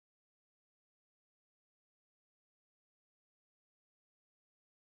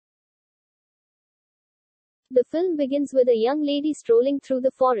The film begins with a young lady strolling through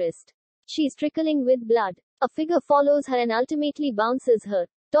the forest. She's trickling with blood. A figure follows her and ultimately bounces her,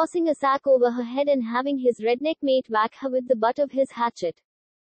 tossing a sack over her head and having his redneck mate whack her with the butt of his hatchet.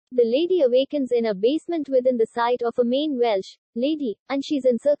 The lady awakens in a basement within the sight of a main Welsh lady, and she's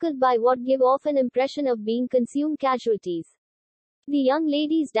encircled by what give off an impression of being consumed casualties. The young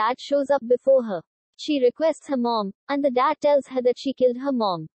lady's dad shows up before her. She requests her mom, and the dad tells her that she killed her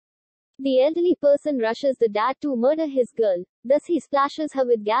mom. The elderly person rushes the dad to murder his girl, thus he splashes her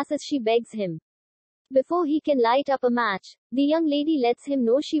with gas as she begs him. Before he can light up a match, the young lady lets him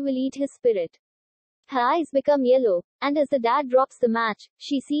know she will eat his spirit. Her eyes become yellow, and as the dad drops the match,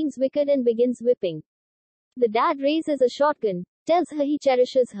 she seems wicked and begins whipping. The dad raises a shotgun, tells her he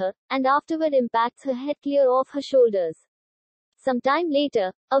cherishes her, and afterward impacts her head clear off her shoulders. Some time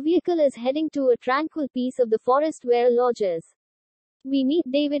later, a vehicle is heading to a tranquil piece of the forest where a lodge is. We meet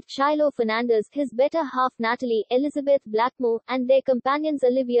David Shiloh Fernandez, his better half Natalie Elizabeth Blackmore, and their companions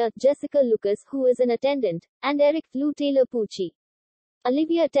Olivia Jessica Lucas, who is an attendant, and Eric Lou Taylor Pucci.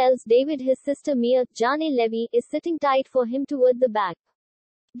 Olivia tells David his sister Mia, Jane Levy, is sitting tight for him toward the back.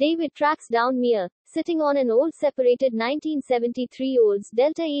 David tracks down Mia, sitting on an old separated 1973 Olds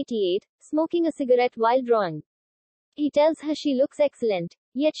Delta 88, smoking a cigarette while drawing. He tells her she looks excellent,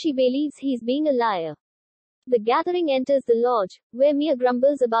 yet she believes he's being a liar. The gathering enters the lodge, where Mia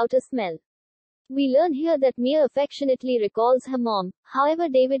grumbles about a smell. We learn here that Mia affectionately recalls her mom, however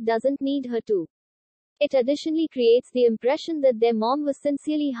David doesn't need her to. It additionally creates the impression that their mom was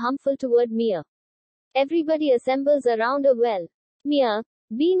sincerely harmful toward Mia. Everybody assembles around a well. Mia,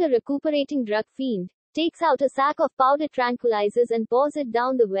 being a recuperating drug fiend, takes out a sack of powdered tranquilizers and pours it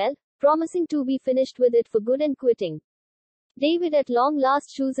down the well, promising to be finished with it for good and quitting. David at long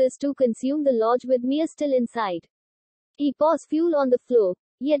last chooses to consume the lodge with Mia still inside. He pours fuel on the floor,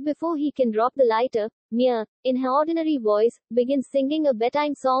 yet before he can drop the lighter, Mia, in her ordinary voice, begins singing a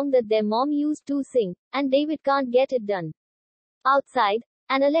bedtime song that their mom used to sing, and David can't get it done. Outside,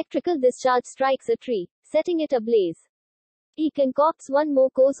 an electrical discharge strikes a tree, setting it ablaze. He concocts one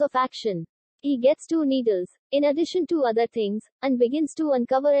more course of action. He gets 2 needles, in addition to other things, and begins to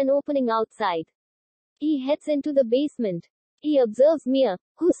uncover an opening outside. He heads into the basement. He observes Mia,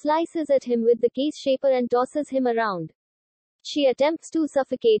 who slices at him with the case shaper and tosses him around. She attempts to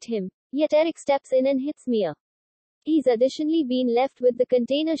suffocate him, yet Eric steps in and hits Mia. He's additionally been left with the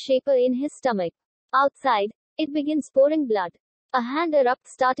container shaper in his stomach. Outside, it begins pouring blood. A hand erupts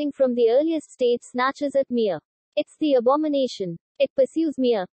starting from the earliest stage, snatches at Mia. It's the abomination. It pursues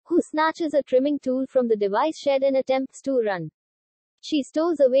Mia, who snatches a trimming tool from the device shed and attempts to run. She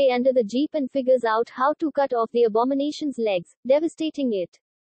stows away under the jeep and figures out how to cut off the abomination's legs, devastating it.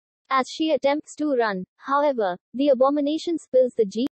 As she attempts to run, however, the abomination spills the jeep